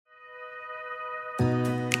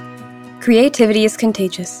Creativity is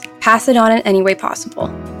contagious. Pass it on in any way possible.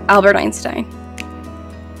 Albert Einstein.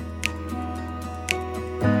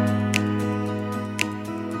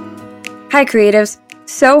 Hi, creatives.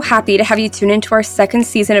 So happy to have you tune into our second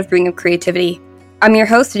season of Bring Up Creativity. I'm your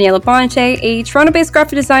host, Daniela Bonche, a Toronto-based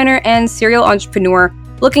graphic designer and serial entrepreneur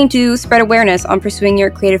looking to spread awareness on pursuing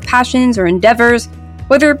your creative passions or endeavors,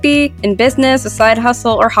 whether it be in business, a side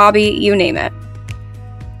hustle, or hobby, you name it.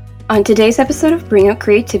 On today's episode of Bring Up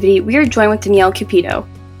Creativity, we are joined with Danielle Cupido.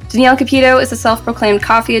 Danielle Cupido is a self-proclaimed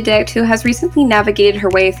coffee addict who has recently navigated her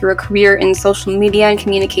way through a career in social media and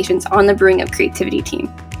communications on the Bring Up Creativity team.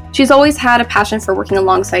 She's always had a passion for working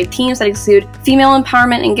alongside teams that exude female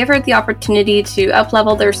empowerment and give her the opportunity to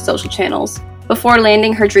up-level their social channels. Before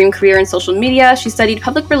landing her dream career in social media, she studied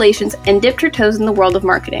public relations and dipped her toes in the world of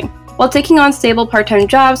marketing. While taking on stable part-time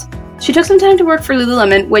jobs, she took some time to work for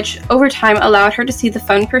Lululemon, which over time allowed her to see the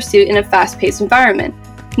fun pursuit in a fast-paced environment.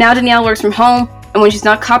 Now Danielle works from home, and when she's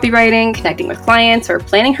not copywriting, connecting with clients, or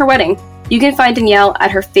planning her wedding, you can find Danielle at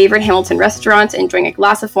her favorite Hamilton restaurant enjoying a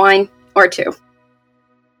glass of wine or two.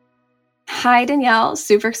 Hi, Danielle.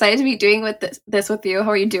 Super excited to be doing this with you. How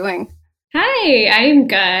are you doing? Hi, I'm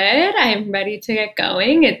good. I'm ready to get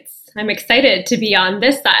going. I'm excited to be on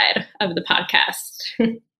this side of the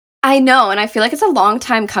podcast. I know, and I feel like it's a long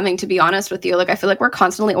time coming, to be honest with you. I feel like we're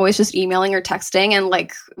constantly always just emailing or texting,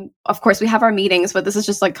 and of course we have our meetings, but this is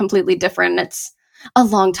just completely different. It's a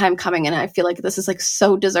long time coming, and I feel like this is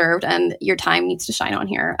so deserved, and your time needs to shine on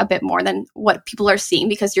here a bit more than what people are seeing,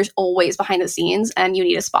 because you're always behind the scenes and you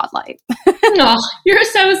need a spotlight. Oh, you're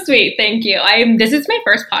so sweet. Thank you. This is my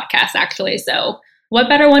first podcast, actually, so what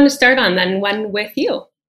better one to start on than one with you?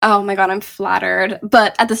 Oh my God, I'm flattered.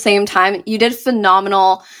 But at the same time, you did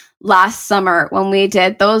phenomenal last summer when we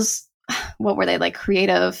did those, what were they,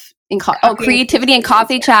 creativity and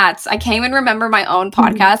coffee chats. I can't even remember my own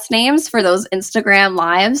podcast names for those Instagram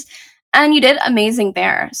lives. And you did amazing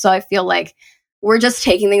there. So I feel like we're just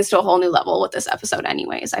taking things to a whole new level with this episode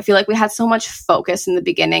anyways. I feel like we had so much focus in the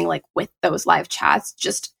beginning, with those live chats,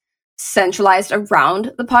 just centralized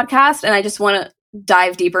around the podcast. And I just want to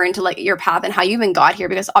dive deeper into your path and how you even got here,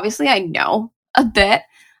 because obviously I know a bit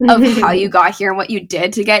of how you got here and what you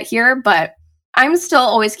did to get here, but I'm still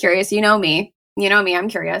always curious. You know me, I'm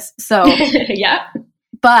curious. So yeah.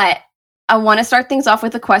 But I want to start things off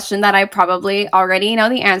with a question that I probably already know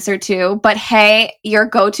the answer to, but hey, your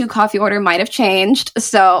go-to coffee order might have changed.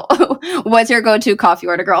 So what's your go-to coffee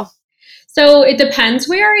order, girl? So it depends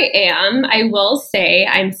where I am. I will say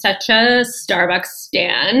I'm such a Starbucks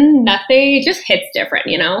stan. Nothing just hits different,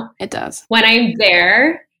 It does. When I'm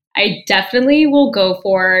there, I definitely will go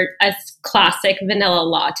for a classic vanilla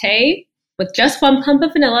latte with just one pump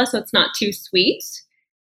of vanilla, so it's not too sweet.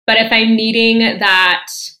 But if I'm needing that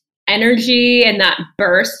energy and that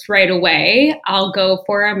burst right away, I'll go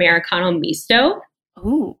for Americano Misto.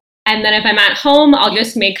 Ooh. And then if I'm at home, I'll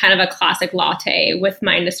just make kind of a classic latte with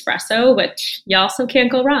my Nespresso, which you also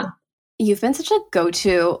can't go wrong. You've been such a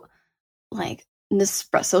go-to,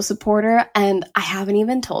 Nespresso supporter, and I haven't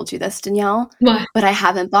even told you this, Danielle, What? But I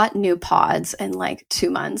haven't bought new pods in 2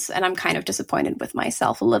 months, and I'm kind of disappointed with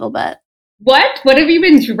myself a little bit. What? What have you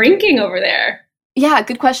been drinking over there? Yeah,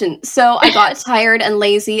 good question. So I got tired and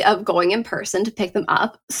lazy of going in person to pick them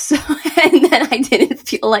up. And then I didn't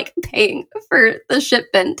feel like paying for the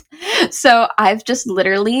shipment. So I've just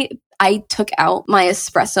I took out my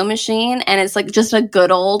espresso machine, and it's just a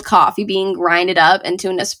good old coffee being grinded up into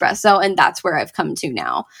an espresso. And that's where I've come to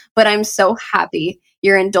now. But I'm so happy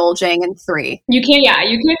you're indulging in 3. You can't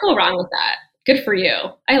go wrong with that. Good for you.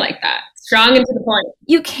 I like that. Strong and to the point.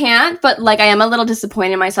 You can't, but I am a little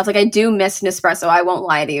disappointed in myself. I do miss Nespresso. I won't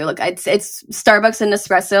lie to you. It's Starbucks and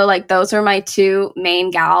Nespresso. Those are my 2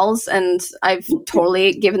 main gals, and I've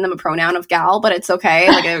totally given them a pronoun of gal, but it's okay.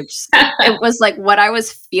 It was what I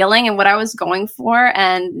was feeling and what I was going for,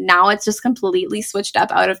 and now it's just completely switched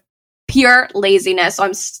up out of pure laziness. So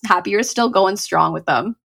I'm happy you're still going strong with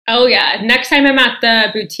them. Oh yeah. Next time I'm at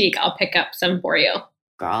the boutique, I'll pick up some for you.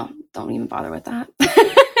 Girl, don't even bother with that.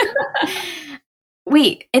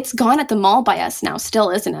 Wait, it's gone at the mall by us now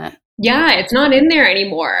still, isn't it? Yeah, it's not in there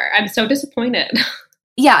anymore. I'm so disappointed.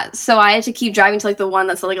 Yeah, so I had to keep driving to the one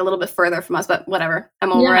that's a little bit further from us, but whatever.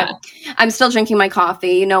 I'm over it. I'm still drinking my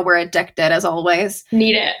coffee. We're addicted as always.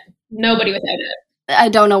 Need it. Nobody without it. I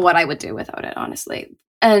don't know what I would do without it, honestly.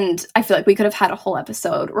 And I feel like we could have had a whole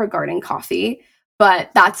episode regarding coffee,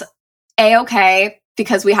 but that's A-okay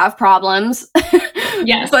because we have problems.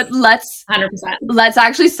 Yes. But let's 100%. Let's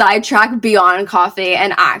actually sidetrack beyond coffee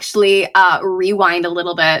and actually rewind a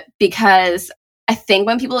little bit, because I think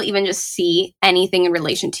when people even just see anything in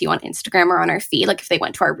relation to you on Instagram or on our feed, like if they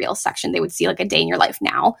went to our Reels section, they would see like a day in your life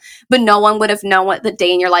now, but no one would have known what the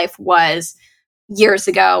day in your life was years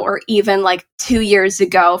ago, or even like 2 years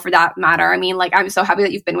ago for that matter. I mean, like, I'm so happy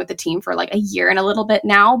that you've been with the team for like a year and a little bit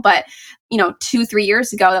now, but 2-3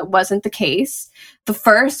 years ago, that wasn't the case. The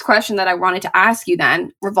first question that I wanted to ask you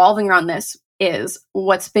then, revolving around this, is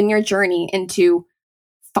what's been your journey into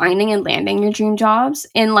finding and landing your dream jobs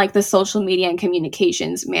in like the social media and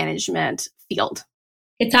communications management field?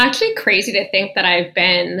 It's actually crazy to think that I've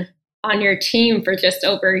been on your team for just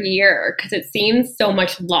over a year, because it seems so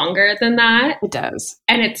much longer than that. It does.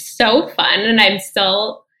 And it's so fun. And I'm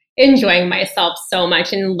still enjoying myself so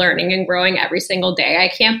much and learning and growing every single day.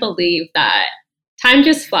 I can't believe that time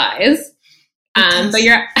just flies. But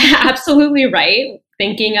you're absolutely right.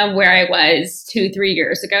 Thinking of where I was 2-3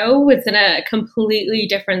 years ago was in a completely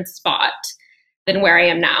different spot than where I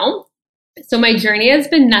am now. So my journey has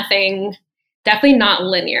been definitely not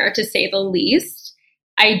linear, to say the least.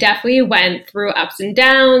 I definitely went through ups and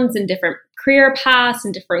downs and different career paths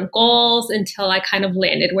and different goals until I kind of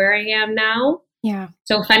landed where I am now. Yeah.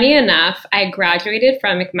 So funny enough, I graduated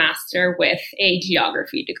from McMaster with a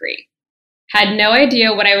geography degree. Had no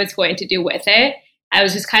idea what I was going to do with it. I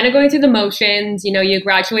was just kind of going through the motions. You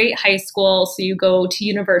graduate high school, so you go to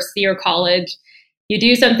university or college, you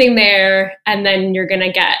do something there, and then you're going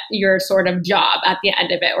to get your sort of job at the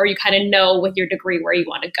end of it, or you kind of know with your degree where you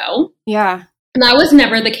want to go. Yeah. And that was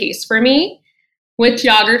never the case for me. With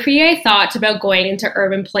geography, I thought about going into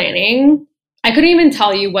urban planning. I couldn't even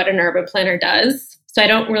tell you what an urban planner does, so I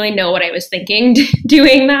don't really know what I was thinking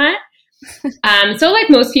doing that. So like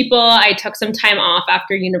most people, I took some time off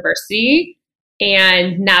after university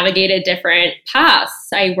and navigated different paths.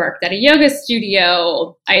 I worked at a yoga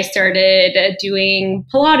studio. I started doing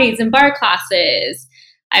Pilates and bar classes.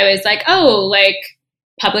 I was like,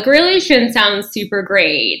 public relations sounds super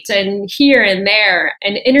great, and here and there,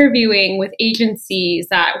 and interviewing with agencies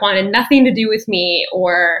that wanted nothing to do with me,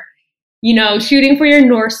 or, shooting for your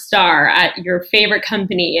North Star at your favorite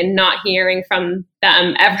company and not hearing from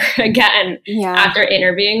them ever again. Yeah. After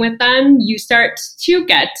interviewing with them, you start to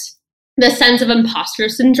get the sense of imposter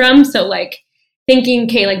syndrome. So like thinking,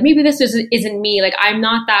 okay, like maybe this isn't me. Like I'm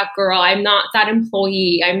not that girl. I'm not that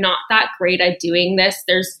employee. I'm not that great at doing this.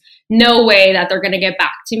 There's no way that they're going to get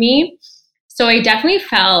back to me. So I definitely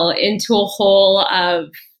fell into a hole of,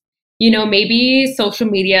 maybe social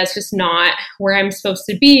media is just not where I'm supposed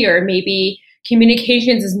to be, or maybe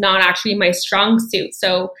communications is not actually my strong suit.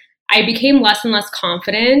 So I became less and less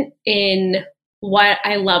confident in what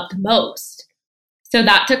I loved most. So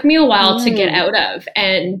that took me a while to get out of.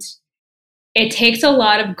 And it takes a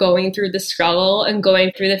lot of going through the struggle and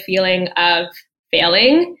going through the feeling of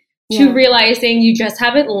failing to realizing you just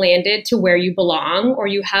haven't landed to where you belong, or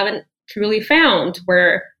you haven't truly found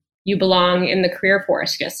where you belong in the career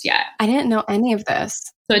force just yet. I didn't know any of this.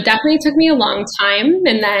 So it definitely took me a long time.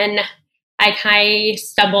 And then I kind of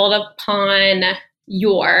stumbled upon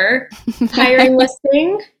your hiring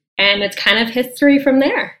listing, and it's kind of history from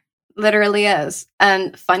there. Literally is.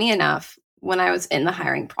 And funny enough, when I was in the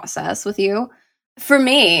hiring process with you, for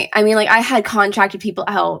me, I mean, like I had contracted people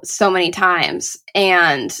out so many times,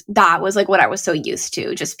 and that was like what I was so used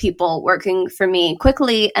to, just people working for me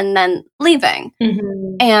quickly and then leaving.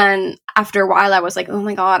 Mm-hmm. And after a while, I was like, oh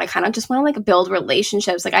my God, I kind of just want to like build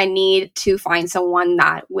relationships. Like I need to find someone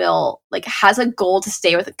that will like has a goal to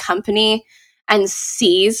stay with a company and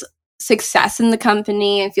sees success in the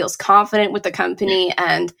company and feels confident with the company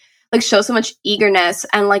and like show so much eagerness.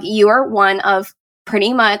 And like you are one of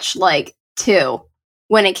pretty much like two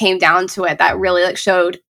when it came down to it that really like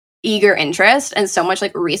showed eager interest and so much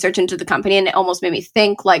like research into the company. And it almost made me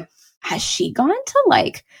think like, has she gone to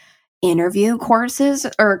like interview courses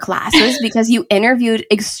or classes? Because you interviewed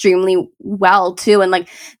extremely well too. And like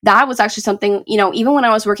that was actually something, even when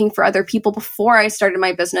I was working for other people before I started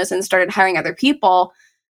my business and started hiring other people,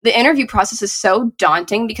 the interview process is so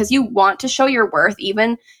daunting because you want to show your worth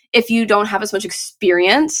even if you don't have as much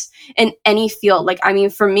experience in any field. Like, I mean,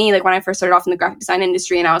 for me, like when I first started off in the graphic design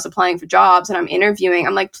industry and I was applying for jobs and I'm interviewing,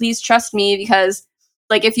 I'm like, please trust me, because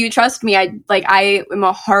like, if you trust me, I am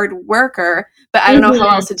a hard worker, but I don't know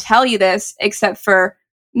how else to tell you this except for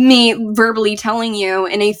me verbally telling you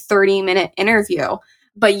in a 30-minute interview.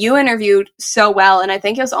 But you interviewed so well. And I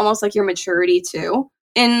think it was almost like your maturity too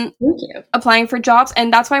in applying for jobs.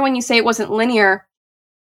 And that's why when you say it wasn't linear,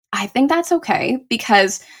 I think that's okay,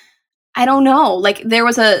 because I don't know, like there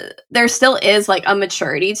still is like a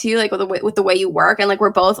maturity to you, like with the way you work, and like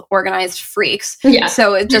we're both organized freaks. Yeah.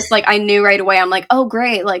 So it's just like I knew right away. I'm like, oh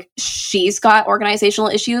great, like she's got organizational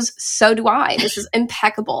issues, so do I. This is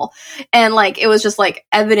impeccable, and like it was just like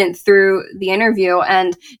evident through the interview.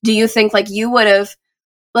 And do you think like you would have?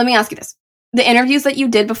 Let me ask you this: the interviews that you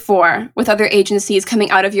did before with other agencies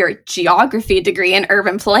coming out of your geography degree in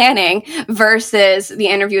urban planning versus the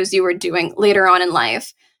interviews you were doing later on in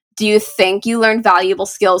life. Do you think you learned valuable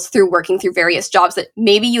skills through working through various jobs that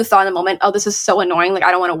maybe you thought in the moment, oh, this is so annoying, like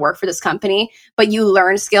I don't want to work for this company, but you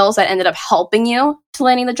learned skills that ended up helping you to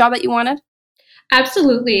landing the job that you wanted?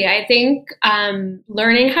 Absolutely. I think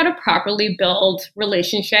learning how to properly build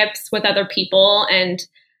relationships with other people and,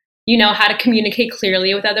 how to communicate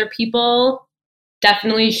clearly with other people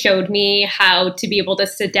definitely showed me how to be able to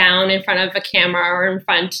sit down in front of a camera or in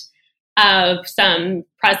front of some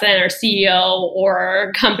president or CEO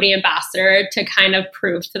or company ambassador to kind of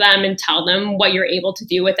prove to them and tell them what you're able to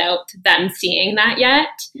do without them seeing that yet.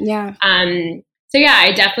 Yeah. So yeah,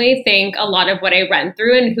 I definitely think a lot of what I went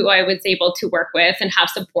through and who I was able to work with and have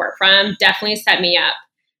support from definitely set me up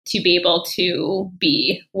to be able to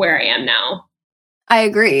be where I am now. I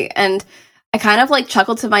agree. And I kind of like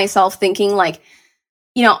chuckled to myself thinking like,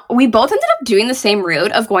 we both ended up doing the same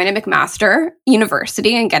route of going to McMaster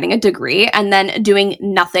University and getting a degree and then doing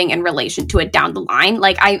nothing in relation to it down the line.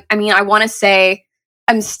 Like, I mean, I want to say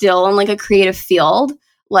I'm still in like a creative field.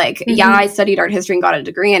 Like, yeah, I studied art history and got a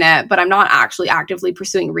degree in it, but I'm not actually actively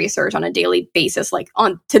pursuing research on a daily basis, like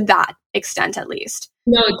on to that extent, at least.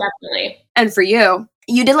 No, definitely. And for you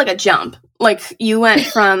did like a jump. Like you went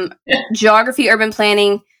from geography, urban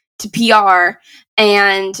planning to PR,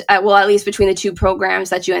 and at least between the two programs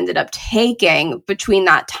that you ended up taking between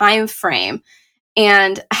that time frame.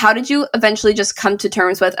 And how did you eventually just come to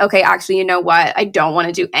terms with, okay, actually, you know what? I don't want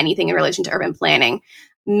to do anything in relation to urban planning,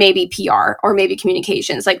 maybe PR or maybe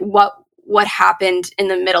communications. Like what happened in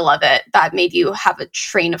the middle of it that made you have a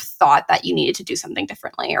train of thought that you needed to do something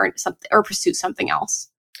differently or pursue something else?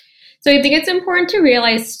 So I think it's important to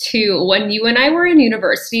realize too, when you and I were in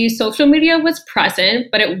university, social media was present,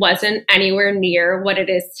 but it wasn't anywhere near what it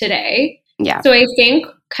is today. Yeah. So I think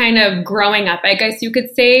kind of growing up, I guess you could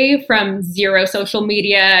say, from zero social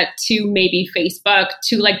media to maybe Facebook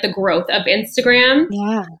to like the growth of Instagram.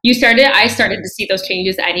 Yeah. I started to see those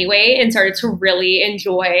changes anyway and started to really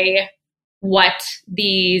enjoy what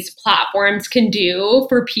these platforms can do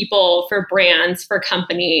for people, for brands, for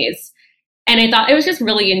companies. And I thought it was just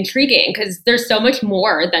really intriguing because there's so much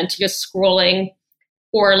more than to just scrolling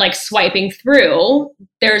or like swiping through.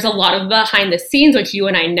 There's a lot of behind the scenes, which you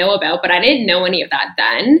and I know about, but I didn't know any of that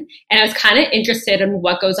then. And I was kind of interested in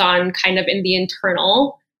what goes on kind of in the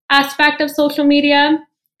internal aspect of social media.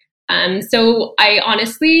 So I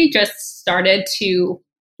honestly just started to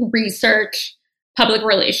research public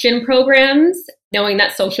relation programs, knowing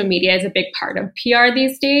that social media is a big part of PR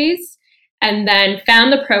these days. And then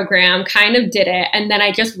found the program, kind of did it. And then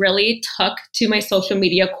I just really took to my social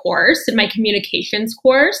media course and my communications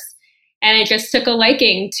course. And I just took a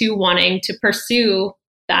liking to wanting to pursue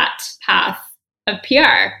that path of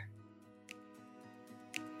PR.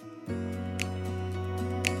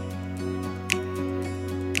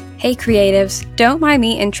 Hey creatives, don't mind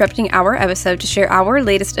me interrupting our episode to share our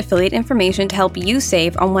latest affiliate information to help you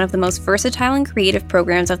save on one of the most versatile and creative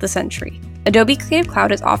programs of the century. Adobe Creative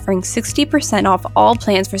Cloud is offering 60% off all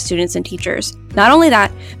plans for students and teachers. Not only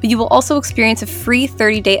that, but you will also experience a free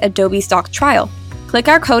 30-day Adobe stock trial. Click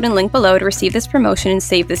our code and link below to receive this promotion and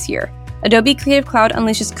save this year. Adobe Creative Cloud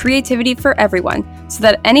unleashes creativity for everyone so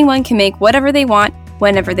that anyone can make whatever they want,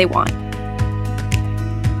 whenever they want.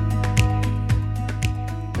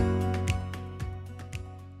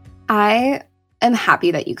 I am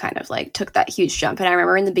happy that you kind of like took that huge jump. And I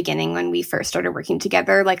remember in the beginning when we first started working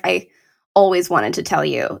together, like I always wanted to tell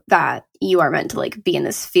you that you are meant to like be in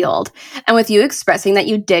this field. And with you expressing that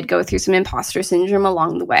you did go through some imposter syndrome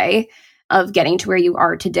along the way of getting to where you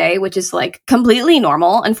are today, which is like completely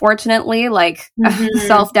normal, unfortunately, like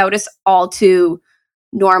self-doubt is all too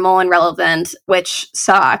normal and relevant, which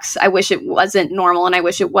sucks. I wish it wasn't normal and I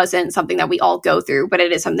wish it wasn't something that we all go through, but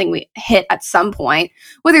it is something we hit at some point,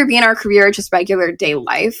 whether it be in our career or just regular day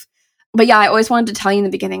life. But yeah, I always wanted to tell you in the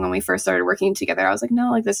beginning when we first started working together, I was like,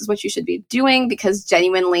 no, like this is what you should be doing because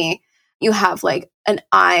genuinely you have like an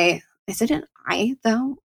eye. Is it an eye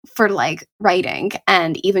though? For like writing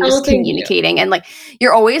and even just communicating. And like,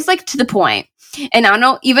 you're always like to the point. And I don't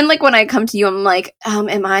know, even like when I come to you, I'm like,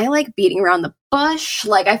 am I like beating around the bush?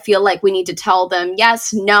 Like, I feel like we need to tell them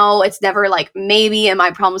yes, no, it's never like maybe. And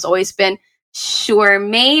my problem's always been sure,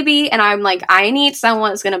 maybe. And I'm like, I need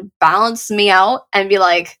someone that's going to balance me out and be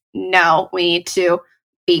like, no, we need to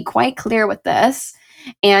be quite clear with this.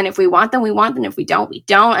 And if we want them, we want them. If we don't, we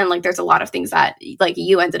don't. And like, there's a lot of things that like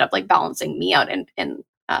you ended up like balancing me out and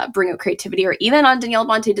Bring Out Creativity, or even on Danielle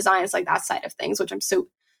Bonte Designs, like that side of things, which I'm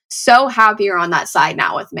so happy you're on that side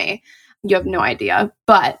now with me. You have no idea.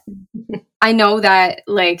 But I know that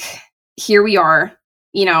like here we are,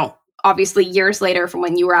 you know, obviously years later from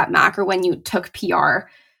when you were at Mac or when you took PR,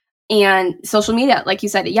 and social media, like you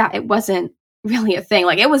said, yeah, it wasn't really a thing.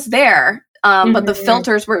 Like it was there, but the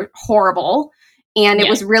filters were horrible, and it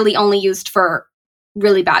was really only used for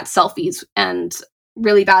really bad selfies and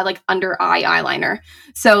really bad like under eye eyeliner.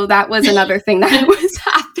 So that was another thing that was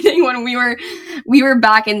happening when we were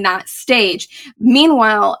back in that stage.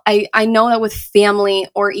 Meanwhile, I know that with family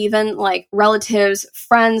or even like relatives,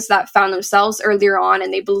 friends that found themselves earlier on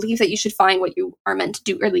and they believe that you should find what you are meant to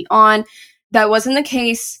do early on, that wasn't the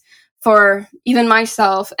case for even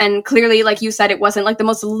myself. And clearly, like you said, it wasn't like the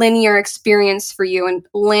most linear experience for you and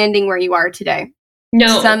landing where you are today.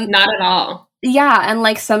 No, not at all. Yeah, and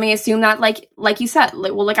like some may assume that like you said,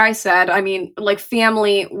 like I said, I mean, like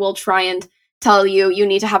family will try and tell you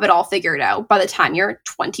need to have it all figured out by the time you're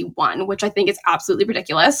 21, which I think is absolutely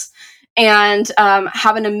ridiculous. And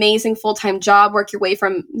have an amazing full-time job, work your way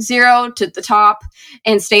from zero to the top,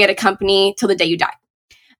 and stay at a company till the day you die.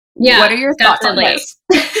 Yeah, what are your thoughts on this?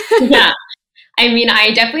 Yeah, I mean,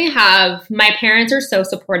 I definitely have. My parents are so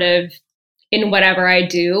supportive in whatever I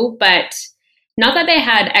do, but not that they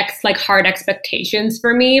had hard expectations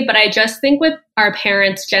for me, but I just think with our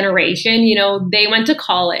parents' generation, you know, they went to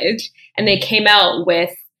college and they came out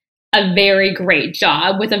with a very great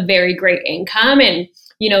job with a very great income and,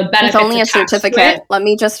 you know, benefits. With only a certificate. Let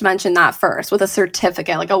me just mention that first. With a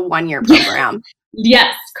certificate, like a 1-year program.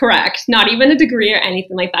 Yes, correct. Not even a degree or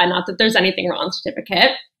anything like that. Not that there's anything wrong with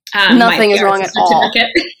certificate. Nothing is wrong at all.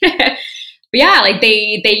 But yeah, like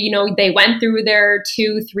they, you know, they went through their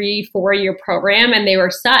 2, 3, 4-year program and they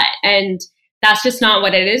were set. And that's just not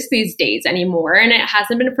what it is these days anymore. And it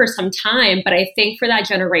hasn't been for some time. But I think for that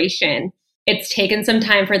generation, it's taken some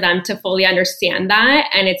time for them to fully understand that.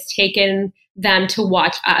 And it's taken them to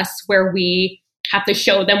watch us where we have to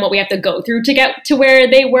show them what we have to go through to get to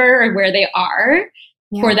where they were or where they are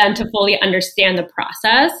for them to fully understand the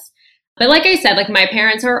process. But like I said, like my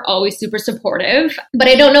parents are always super supportive, but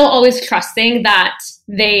I don't know, always trusting that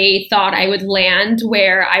they thought I would land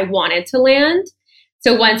where I wanted to land.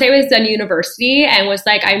 So once I was done university and was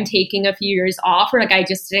like, I'm taking a few years off, or like I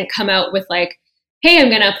just didn't come out with like, hey, I'm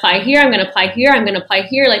going to apply here, I'm going to apply here, I'm going to apply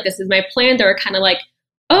here. Like this is my plan. They were kind of like,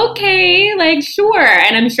 okay, like sure.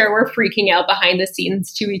 And I'm sure we're freaking out behind the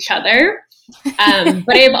scenes to each other.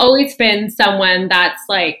 But I've always been someone that's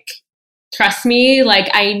like, trust me, like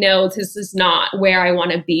I know this is not where I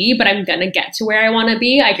want to be, but I'm going to get to where I want to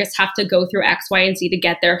be. I just have to go through X, Y, and Z to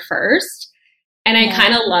get there first. And I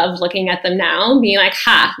kind of love looking at them now, being like,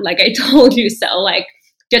 like I told you so. Like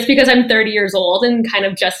just because I'm 30 years old and kind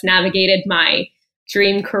of just navigated my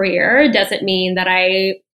dream career doesn't mean that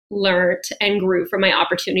I learned and grew from my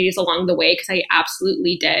opportunities along the way, because I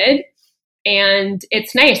absolutely did. And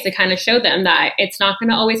it's nice to kind of show them that it's not going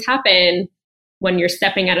to always happen when you're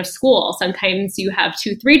stepping out of school. Sometimes you have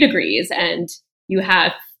 2, 3 degrees and you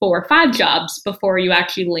have 4 or 5 jobs before you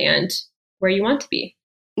actually land where you want to be.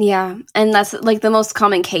 Yeah. And that's like the most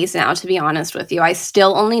common case now, to be honest with you. I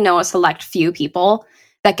still only know a select few people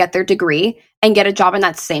that get their degree and get a job in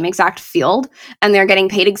that same exact field, and they're getting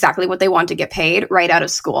paid exactly what they want to get paid right out of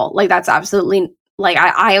school. Like that's absolutely like,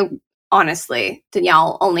 I honestly,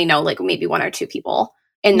 Danielle, only know like maybe 1 or 2 people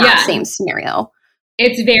in that same scenario.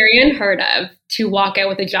 It's very unheard of to walk out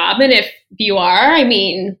with a job. And if you are, I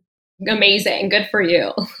mean, amazing. Good for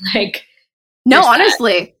you. Like, no,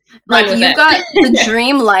 honestly, like you got the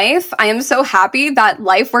dream life. I am so happy that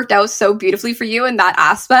life worked out so beautifully for you in that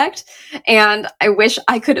aspect. And I wish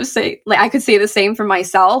I could have I could say the same for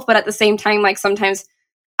myself. But at the same time, like sometimes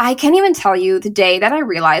I can't even tell you the day that I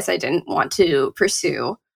realized I didn't want to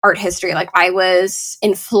pursue art history. Like I was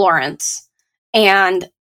in Florence and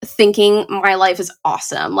thinking my life is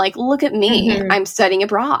awesome. Like, look at me, I'm studying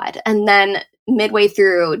abroad. And then midway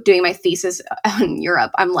through doing my thesis in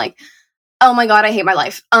Europe, I'm like, oh my God, I hate my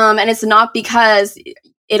life. And it's not because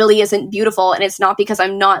Italy isn't beautiful. And it's not because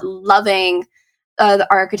I'm not loving the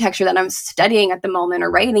architecture that I'm studying at the moment or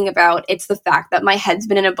writing about. It's the fact that my head's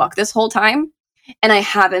been in a book this whole time. And I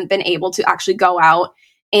haven't been able to actually go out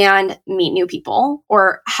and meet new people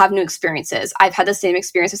or have new experiences. I've had the same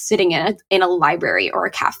experience of sitting in a library or a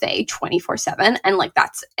cafe 24/7, and like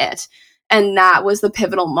that's it. And that was the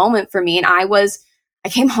pivotal moment for me. And I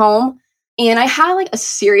came home And I had like a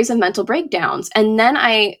series of mental breakdowns. And then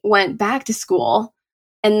I went back to school.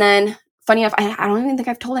 And then, funny enough, I don't even think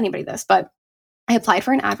I've told anybody this, but I applied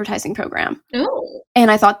for an advertising program. Oh. And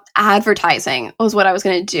I thought advertising was what I was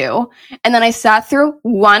going to do. And then I sat through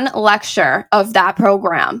one lecture of that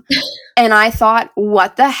program. And I thought,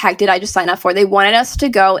 what the heck did I just sign up for? They wanted us to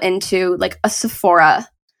go into like a Sephora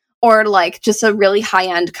or like just a really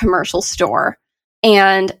high-end commercial store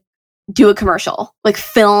and do a commercial, like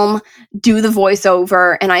film, do the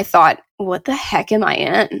voiceover. And I thought, what the heck am I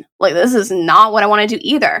in? Like, this is not what I want to do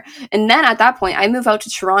either. And then at that point, I move out to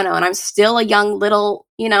Toronto and I'm still a young little,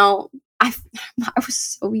 I was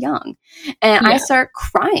so young. And I start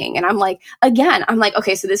crying. And I'm like,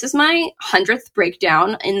 okay, so this is my 100th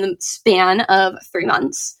breakdown in the span of 3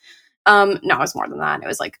 months. No, it was more than that. It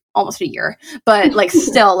was like almost a year. But like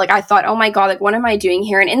still, like I thought, oh my God, like what am I doing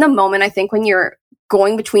here? And in the moment, I think when you're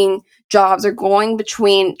going between jobs or going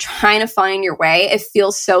between trying to find your way, it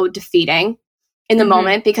feels so defeating in the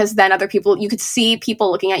moment, because then other people, you could see people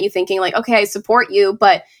looking at you thinking like, okay, I support you,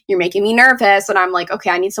 but you're making me nervous. And I'm like, okay,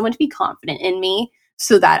 I need someone to be confident in me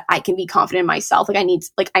so that I can be confident in myself. Like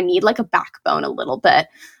I need like a backbone a little bit.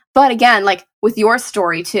 But again, like with your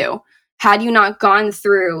story too, had you not gone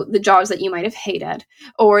through the jobs that you might have hated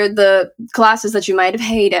or the classes that you might have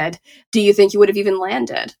hated, do you think you would have even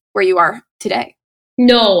landed where you are today?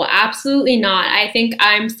 No, absolutely not. I think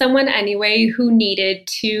I'm someone anyway who needed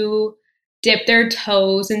to dip their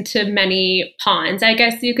toes into many ponds, I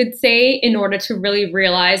guess you could say, in order to really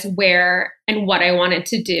realize where and what I wanted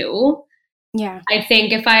to do. Yeah. I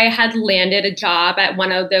think if I had landed a job at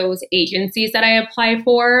one of those agencies that I apply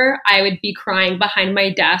for, I would be crying behind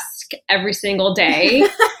my desk every single day,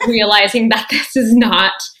 realizing that this is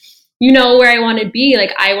not, where I want to be.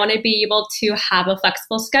 Like, I want to be able to have a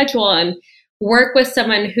flexible schedule and work with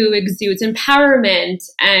someone who exudes empowerment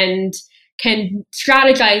and can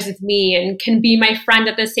strategize with me and can be my friend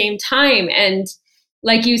at the same time. And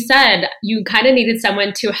like you said, you kind of needed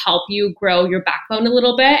someone to help you grow your backbone a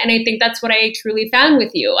little bit. And I think that's what I truly found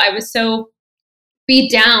with you. I was so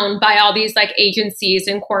beat down by all these like agencies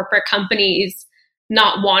and corporate companies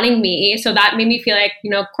not wanting me. So that made me feel like,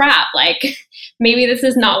 crap, like maybe this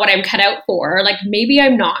is not what I'm cut out for. Like maybe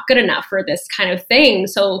I'm not good enough for this kind of thing.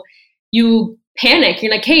 So you panic.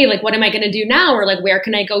 You're like, hey, like, what am I going to do now? Or like, where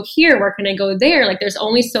can I go here? Where can I go there? Like, there's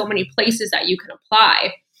only so many places that you can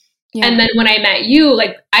apply. Yeah. And then when I met you,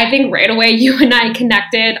 like, I think right away you and I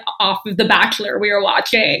connected off of The Bachelor we were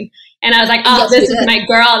watching. And I was like, oh, this is my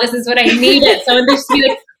girl. This is what I needed. Someone just to be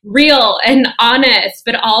like real and honest,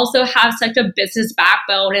 but also have such a business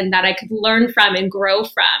backbone and that I could learn from and grow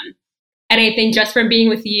from. And I think just from being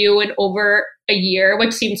with you in over a year,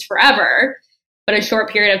 which seems forever, but a short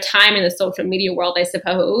period of time in the social media world, I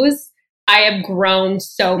suppose, I have grown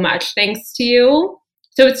so much thanks to you.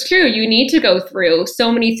 So it's true. You need to go through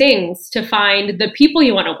so many things to find the people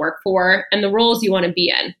you want to work for and the roles you want to be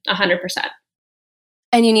in 100%.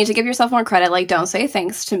 And you need to give yourself more credit. Like, don't say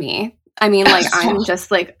thanks to me. I mean, like, I'm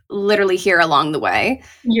just like literally here along the way.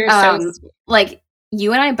 You're so sweet. Like,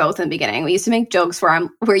 you and I both in the beginning, we used to make jokes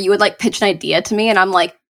where you would like pitch an idea to me and I'm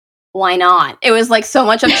like, why not? It was like so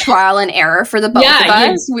much of trial and error for the both of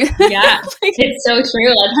us. Yeah, it's so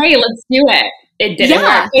true. Like, hey, let's do it. It didn't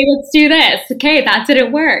work. Hey, let's do this. Okay, that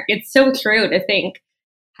didn't work. It's so true to think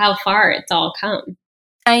how far it's all come.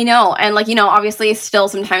 I know. And like, obviously still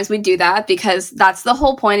sometimes we do that because that's the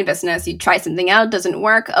whole point of business. You try something out, doesn't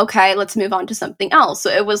work. Okay, let's move on to something else. So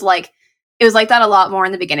it was like that a lot more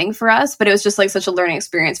in the beginning for us, but it was just like such a learning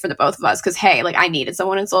experience for the both of us because, hey, like I needed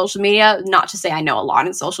someone in social media, not to say I know a lot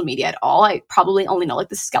in social media at all. I probably only know like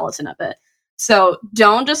the skeleton of it. So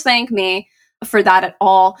don't just thank me for that at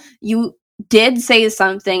all. You did say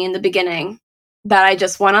something in the beginning that I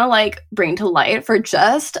just want to like bring to light for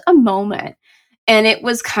just a moment. And it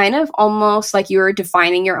was kind of almost like you were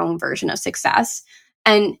defining your own version of success.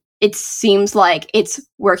 And it seems like it's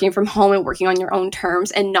working from home and working on your own terms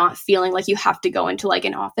and not feeling like you have to go into like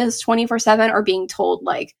an office 24/7 or being told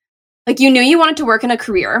like you knew you wanted to work in a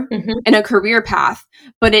career, in a career path,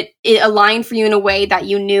 but it aligned for you in a way that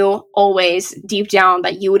you knew always deep down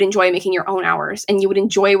that you would enjoy making your own hours and you would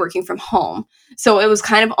enjoy working from home. So it was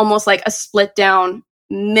kind of almost like a split down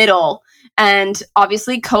middle. And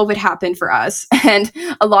obviously COVID happened for us. And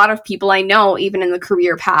a lot of people I know, even in the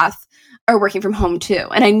career path, are working from home too.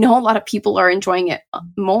 And I know a lot of people are enjoying it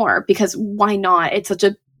more because why not?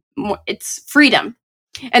 It's freedom.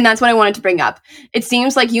 And that's what I wanted to bring up. It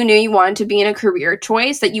seems like you knew you wanted to be in a career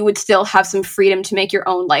choice, that you would still have some freedom to make your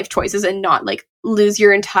own life choices and not like lose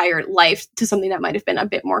your entire life to something that might have been a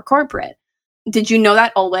bit more corporate. did you know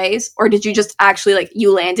that always? Or did you just actually like,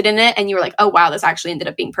 you landed in it and you were like, oh, wow, this actually ended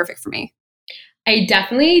up being perfect for me? I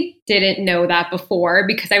definitely didn't know that before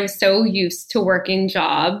because I was so used to working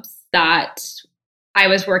jobs that I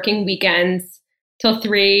was working weekends till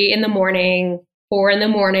 3 a.m, 4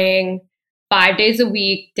 a.m, 5 days a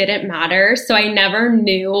week, didn't matter. So I never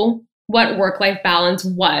knew what work-life balance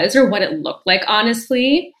was or what it looked like,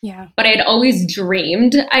 honestly. Yeah. But I'd always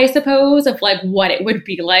dreamed, I suppose, of like what it would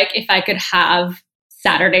be like if I could have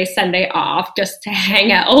Saturday, Sunday off just to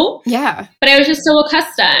hang out. Yeah. But I was just so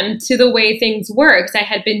accustomed to the way things work. I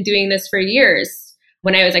had been doing this for years.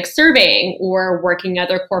 When I was like surveying or working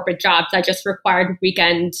other corporate jobs, I just required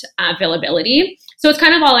weekend availability. So it's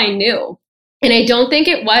kind of all I knew. And I don't think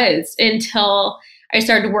it was until I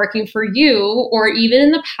started working for you, or even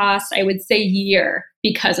in the past, I would say year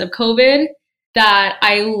because of COVID, that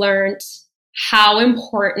I learned how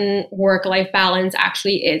important work-life balance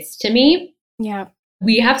actually is to me. Yeah.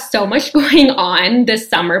 We have so much going on this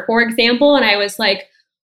summer, for example, and I was like,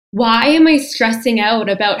 why am I stressing out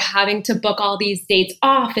about having to book all these dates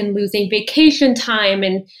off and losing vacation time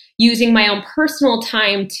and using my own personal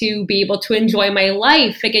time to be able to enjoy my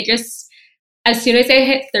life? Like, it just, as soon as I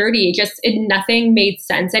hit 30, nothing made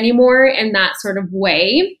sense anymore in that sort of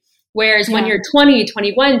way. Whereas when you're 20,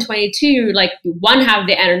 21, 22, you're like, one, have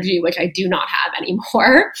the energy, which I do not have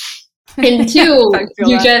anymore. And two,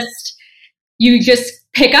 you just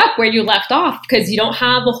pick up where you left off because you don't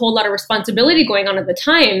have a whole lot of responsibility going on at the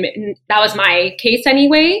time. And that was my case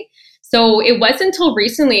anyway. So it wasn't until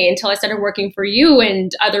recently, until I started working for you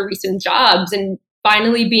and other recent jobs and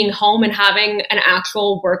finally being home and having an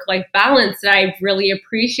actual work-life balance, that I really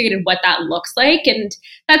appreciated what that looks like. And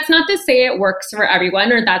that's not to say it works for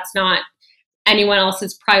everyone or that's not anyone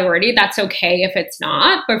else's priority. That's okay if it's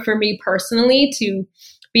not. But for me personally, to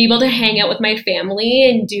be able to hang out with my family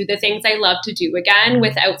and do the things I love to do again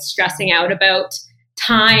without stressing out about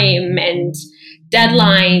time and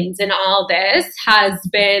deadlines and all this has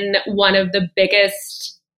been one of the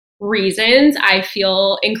biggest reasons I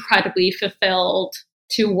feel incredibly fulfilled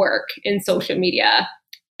to work in social media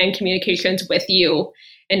and communications with you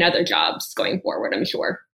and other jobs going forward, I'm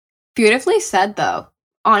sure. Beautifully said, though,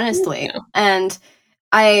 honestly. Yeah. And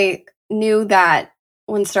I knew that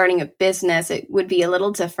when starting a business, it would be a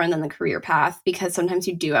little different than the career path because sometimes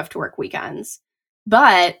you do have to work weekends.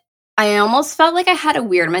 But I almost felt like I had a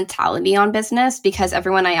weird mentality on business because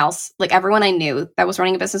everyone I knew that was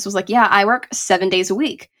running a business was like, yeah, I work 7 days a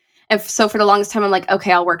week. And so for the longest time, I'm like,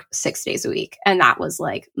 okay, I'll work 6 days a week. And that was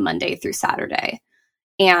like Monday through Saturday.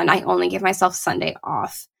 And I only give myself Sunday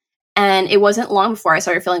off. And it wasn't long before I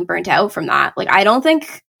started feeling burnt out from that. Like, I don't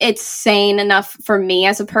think it's sane enough for me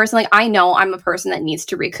as a person. Like, I know I'm a person that needs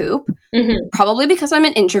to recoup, probably because I'm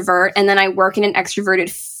an introvert. And then I work in an extroverted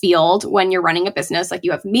field when you're running a business. Like,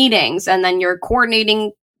 you have meetings and then you're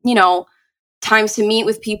coordinating, times to meet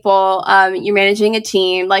with people. You're managing a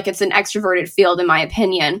team. Like, it's an extroverted field, in my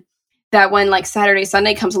opinion. That when like Saturday,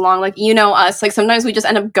 Sunday comes along, like, us, like sometimes we just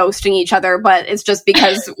end up ghosting each other, but it's just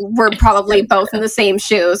because we're probably both in the same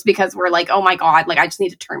shoes because we're like, oh my God, like I just need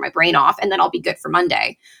to turn my brain off and then I'll be good for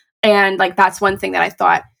Monday. And like, that's one thing that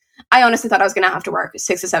I honestly thought I was going to have to work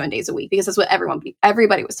 6 to 7 days a week because that's what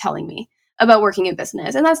everybody was telling me about working in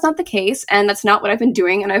business. And that's not the case. And that's not what I've been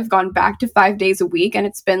doing. And I've gone back to 5 days a week and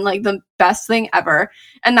it's been like the best thing ever.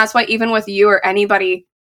 And that's why even with you or anybody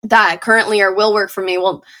that currently or will work for me,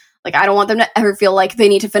 like, I don't want them to ever feel like they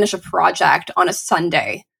need to finish a project on a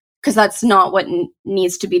Sunday because that's not what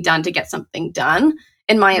needs to be done to get something done,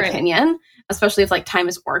 in my opinion, especially if like time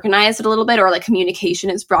is organized a little bit or like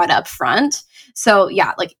communication is brought up front. So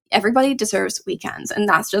yeah, like everybody deserves weekends and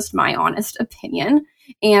that's just my honest opinion.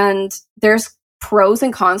 And there's pros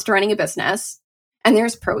and cons to running a business and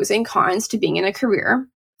there's pros and cons to being in a career.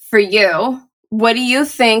 For you, what do you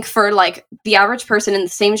think for like the average person in the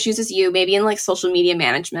same shoes as you, maybe in like social media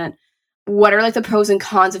management, what are like the pros and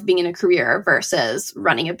cons of being in a career versus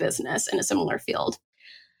running a business in a similar field?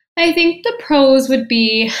 I think the pros would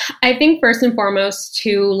be, first and foremost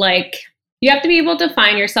to like, you have to be able to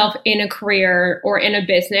find yourself in a career or in a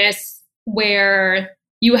business where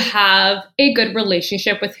you have a good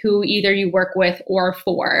relationship with who either you work with or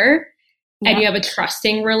for, and you have a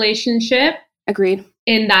trusting relationship. Agreed.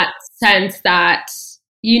 In that sense that,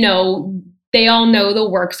 they all know the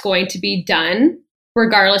work's going to be done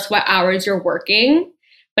regardless what hours you're working.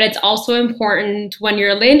 But it's also important when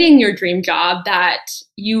you're landing your dream job that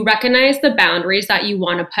you recognize the boundaries that you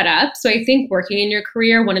want to put up. So I think working in your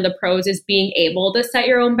career, one of the pros is being able to set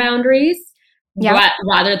your own boundaries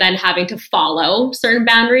rather than having to follow certain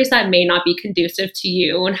boundaries that may not be conducive to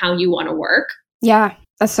you and how you want to work. Yeah,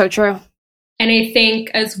 that's so true. And I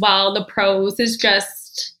think as well, the pros is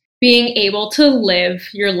just being able to live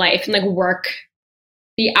your life and like work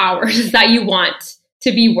the hours that you want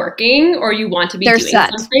to be working or you want to be doing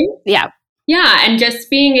something. Yeah. And just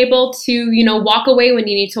being able to, you know, walk away when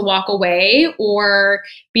you need to walk away, or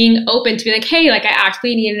being open to be like, hey, like I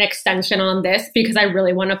actually need an extension on this because I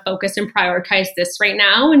really want to focus and prioritize this right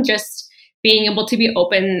now. And just being able to be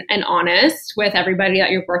open and honest with everybody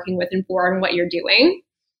that you're working with and for and what you're doing.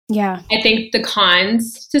 Yeah. I think the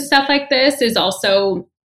cons to stuff like this is also,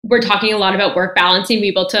 we're talking a lot about work balancing, be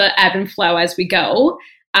able to ebb and flow as we go.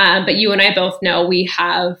 But you and I both know we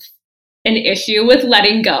have an issue with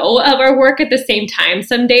letting go of our work at the same time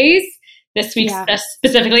some days. This week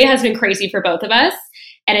specifically has been crazy for both of us.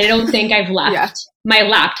 And I don't think I've left my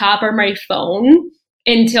laptop or my phone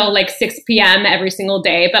until like 6 p.m. every single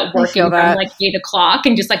day, but working from like 8 o'clock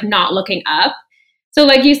and just like not looking up. So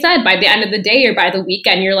like you said, by the end of the day or by the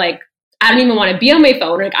weekend, you're like, I don't even want to be on my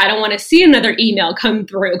phone. Like, I don't want to see another email come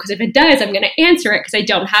through because if it does, I'm going to answer it because I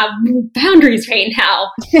don't have boundaries right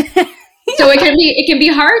now. So it can be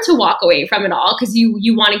hard to walk away from it all because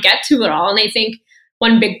you want to get to it all. And I think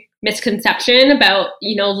one big misconception about,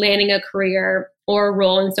 you know, landing a career or a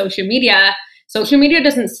role in social media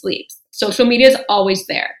doesn't sleep. Social media is always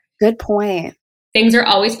there. Good point. Things are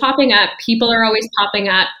always popping up. People are always popping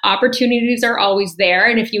up. Opportunities are always there.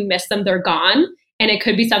 And if you miss them, they're gone. And it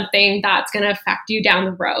could be something that's going to affect you down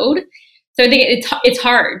the road. So I think it's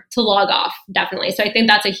hard to log off, definitely. So I think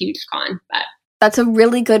that's a huge con. But that's a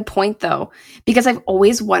really good point, though, because I've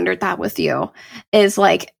always wondered that with you is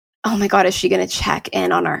like, oh my God, is she going to check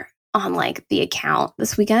in on like the account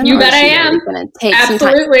this weekend? You bet I am. Going to take some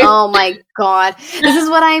time. Oh my God, this is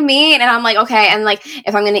what I mean. And I'm like, okay. And like,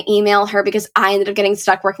 if I'm going to email her because I ended up getting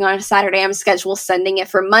stuck working on a Saturday, I'm scheduled sending it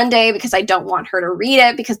for Monday because I don't want her to read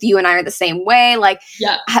it because you and I are the same way. Like,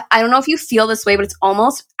 I don't know if you feel this way, but it's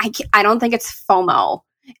almost, I don't think it's FOMO,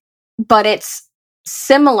 but it's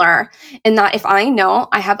similar in that if I know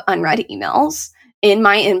I have unread emails in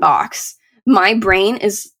my inbox, my brain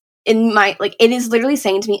is in my, like, it is literally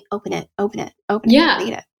saying to me, open it,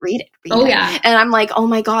 read it. And I'm like, oh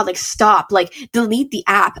my God, like, stop, like, delete the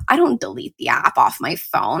app. I don't delete the app off my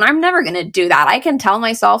phone. I'm never going to do that. I can tell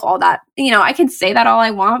myself all that, you know, I can say that all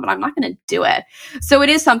I want, but I'm not going to do it. So it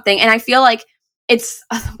is something. And I feel like it's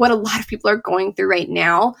what a lot of people are going through right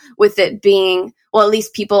now with it being, well, at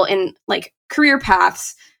least people in like career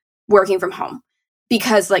paths working from home,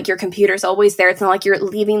 because like your computer's always there. It's not like you're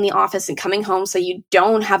leaving the office and coming home, so you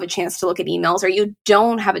don't have a chance to look at emails or you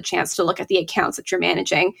don't have a chance to look at the accounts that you're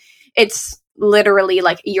managing. It's literally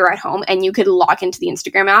like you're at home and you could log into the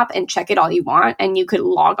Instagram app and check it all you want, and you could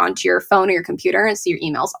log onto your phone or your computer and see your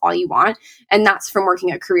emails all you want. And that's from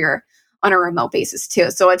working a career on a remote basis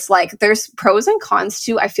too. So it's like there's pros and cons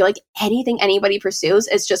to, I feel like anything anybody pursues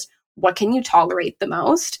is just what can you tolerate the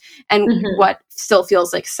most and what still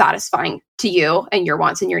feels like satisfying to you and your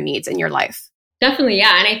wants and your needs in your life. Definitely.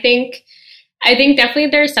 Yeah. And I think definitely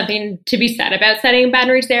there's something to be said about setting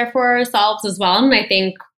boundaries there for ourselves as well. And I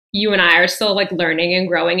think you and I are still like learning and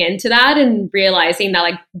growing into that and realizing that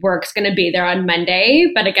like work's going to be there on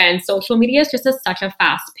Monday. But again, social media is just such a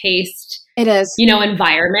fast paced, it is, you know,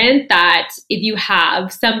 environment that if you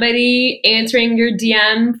have somebody answering your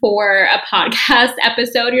DM for a podcast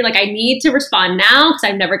episode, you're like, I need to respond now because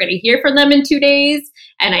I'm never going to hear from them in 2 days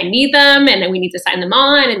and I need them and then we need to sign them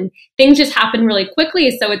on, and things just happen really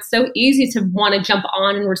quickly. So it's so easy to want to jump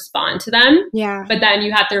on and respond to them. Yeah. But then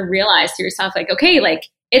you have to realize to yourself, like, okay, like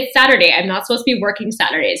it's Saturday. I'm not supposed to be working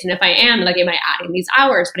Saturdays. And if I am, like, am I adding these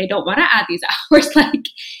hours? But I don't want to add these hours. Like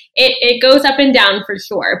it goes up and down for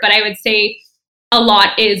sure. But I would say a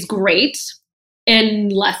lot is great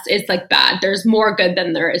and less is like bad. There's more good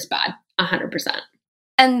than there is bad, 100%.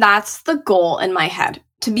 And that's the goal in my head,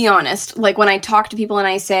 to be honest. Like when I talk to people and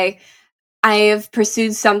I say, I have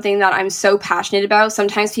pursued something that I'm so passionate about,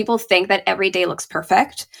 sometimes people think that every day looks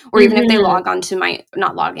perfect. Or even if they log on to my,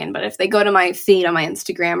 not log in, but if they go to my feed on my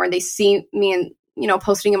Instagram or they see me and, you know,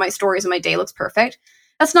 posting in my stories and my day looks perfect.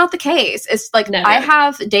 That's not the case. It's like, I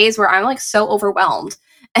have days where I'm like so overwhelmed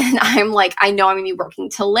and I'm like, I know I'm gonna be working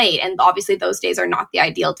till late. And obviously those days are not the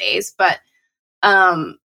ideal days, but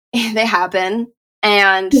they happen.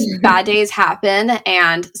 And bad days happen,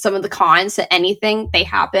 and some of the cons to anything, they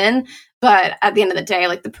happen. But at the end of the day,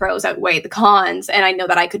 like the pros outweigh the cons. And I know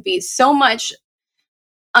that I could be so much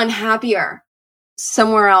unhappier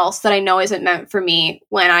somewhere else that I know isn't meant for me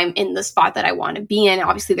when I'm in the spot that I want to be in.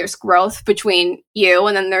 Obviously, there's growth between you,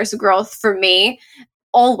 and then there's growth for me.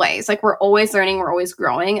 Always, like we're always learning, we're always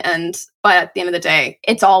growing. But at the end of the day,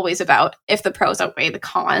 it's always about if the pros outweigh the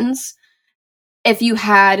cons. If you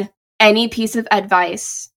had any piece of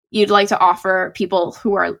advice you'd like to offer people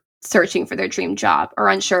who are searching for their dream job or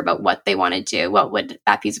unsure about what they want to do, what would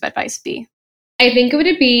that piece of advice be? I think it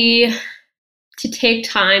would be to take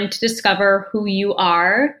time to discover who you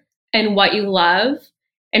are and what you love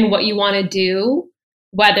and what you want to do,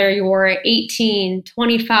 whether you're 18,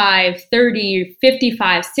 25, 30,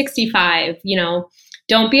 55, 65,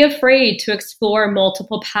 don't be afraid to explore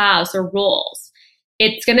multiple paths or roles.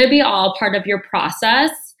 It's going to be all part of your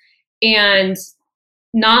process, and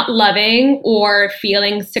not loving or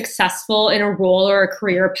feeling successful in a role or a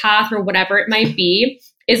career path or whatever it might be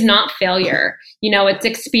is not failure. It's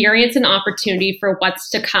experience and opportunity for what's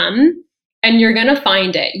to come, and you're going to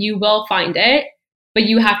find it. You will find it, but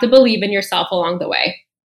you have to believe in yourself along the way.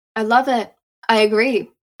 I love it. I agree.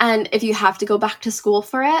 And if you have to go back to school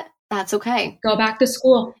for it, that's okay. Go back to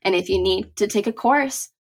school. And if you need to take a course,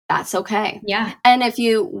 that's okay. Yeah. And if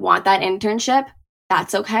you want that internship,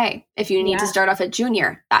 that's okay. If you need to start off at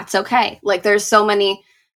junior, that's okay. Like, there's so many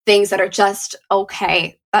things that are just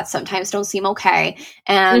okay that sometimes don't seem okay.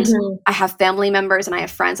 And I have family members and I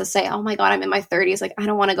have friends that say, oh my God, I'm in my 30s. Like, I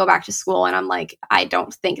don't want to go back to school. And I'm like, I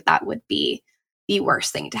don't think that would be the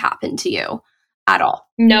worst thing to happen to you at all.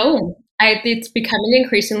 No, it's becoming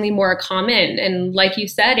increasingly more common. And like you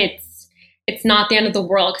said, it's not the end of the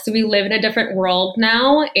world, because we live in a different world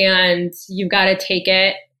now, and you've got to take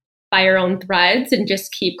it by your own threads and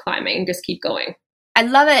just keep climbing, just keep going. I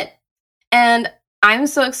love it. And I'm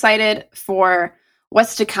so excited for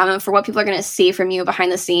what's to come and for what people are going to see from you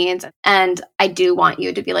behind the scenes. And I do want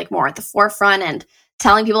you to be like more at the forefront and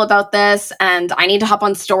telling people about this. And I need to hop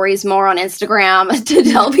on stories more on Instagram to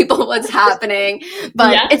tell people what's happening.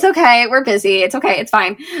 But it's okay. We're busy. It's okay. It's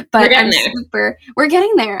fine. But we're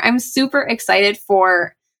getting there. I'm super excited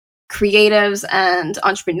for creatives and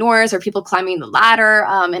entrepreneurs or people climbing the ladder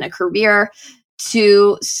in a career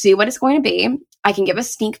to see what it's going to be. I can give a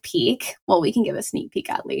sneak peek. Well, we can give a sneak peek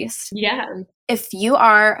at least. Yeah. If you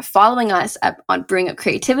are following us on Bring Up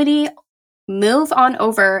Creativity, move on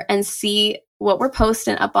over and see what we're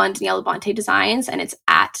posting up on Danielle Labonte Designs, and it's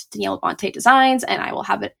at Danielle Labonte Designs, and I will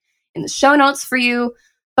have it in the show notes for you.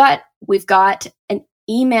 But we've got an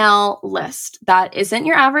email list that isn't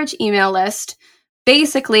your average email list.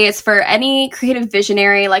 Basically, it's for any creative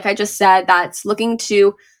visionary, like I just said, that's looking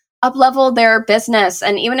to up-level their business.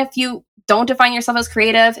 And even if you don't define yourself as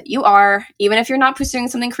creative, you are. Even if you're not pursuing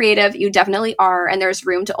something creative, you definitely are. And there's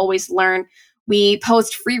room to always learn. We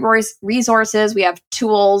post free resources. We have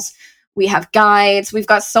tools. We have guides. We've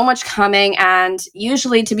got so much coming. And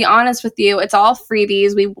usually, to be honest with you, it's all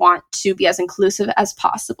freebies. We want to be as inclusive as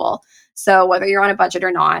possible. So whether you're on a budget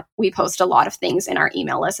or not, we post a lot of things in our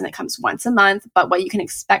email list, and it comes once a month. But what you can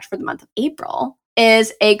expect for the month of April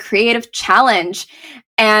is a creative challenge.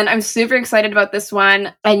 And I'm super excited about this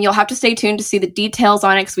one. And you'll have to stay tuned to see the details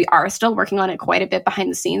on it, because we are still working on it quite a bit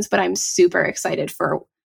behind the scenes. But I'm super excited for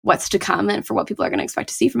what's to come and for what people are going to expect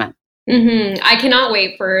to see from it. I cannot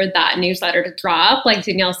wait for that newsletter to drop. Like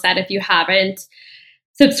Danielle said, if you haven't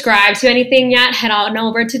subscribed to anything yet, head on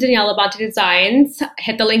over to Danielle Labonte Designs,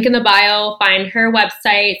 hit the link in the bio, find her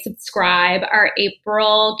website, subscribe. Our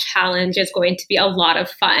April challenge is going to be a lot of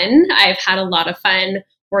fun. I've had a lot of fun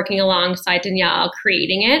working alongside Danielle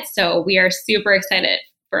creating it. So we are super excited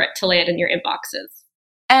for it to land in your inboxes.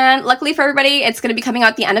 And luckily for everybody, it's going to be coming out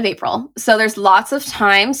at the end of April. So there's lots of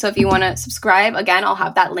time. So if you want to subscribe, again, I'll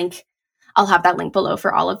have that link below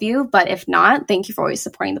for all of you. But if not, thank you for always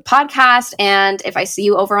supporting the podcast. And if I see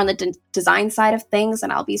you over on the design side of things,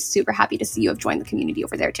 then I'll be super happy to see you have joined the community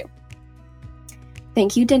over there too.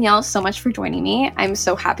 Thank you, Danielle, so much for joining me. I'm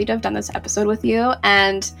so happy to have done this episode with you.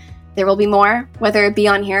 And there will be more, whether it be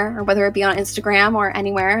on here or whether it be on Instagram or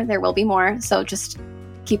anywhere, there will be more. So just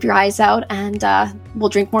keep your eyes out, and we'll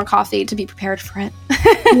drink more coffee to be prepared for it.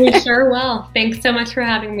 We sure will. Thanks so much for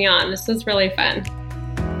having me on. This was really fun.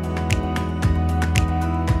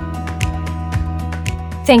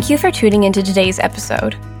 Thank you for tuning into today's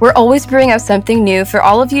episode. We're always bringing out something new for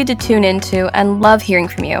all of you to tune into, and love hearing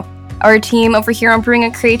from you. Our team over here on Bring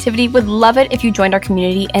Up Creativity would love it if you joined our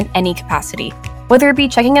community in any capacity, whether it be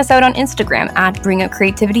checking us out on Instagram at Bring Up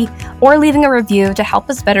Creativity or leaving a review to help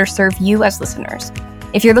us better serve you as listeners.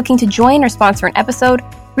 If you're looking to join or sponsor an episode,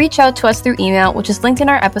 reach out to us through email, which is linked in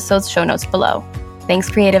our episode's show notes below. Thanks,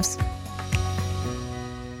 creatives.